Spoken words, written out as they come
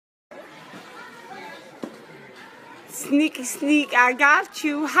Sneaky sneak, I got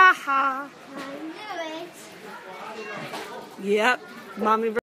you. Ha ha. I knew it. Yep. Mommy.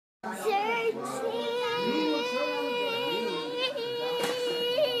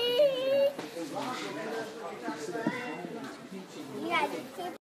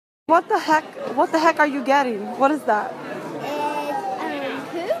 What the heck? What the heck are you getting? What is that? It's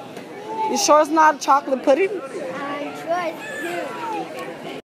poop. You sure it's not chocolate pudding? I'm sure it's poop.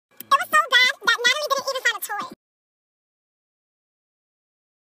 It was so bad that Natalie didn't even find a toy.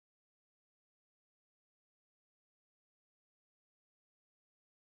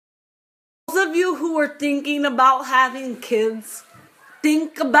 Those of you who are thinking about having kids,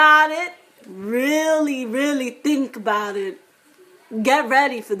 think about it. Really, really think about it. Get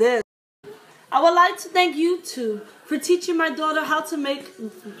ready for this. I would like to thank YouTube for teaching my daughter how to make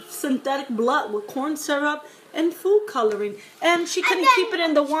synthetic blood with corn syrup and food coloring. And she couldn't keep it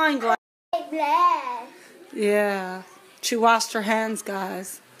in the wine glass. Yeah, she washed her hands,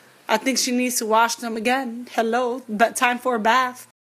 guys. I think she needs to wash them again. Hello, but time for a bath.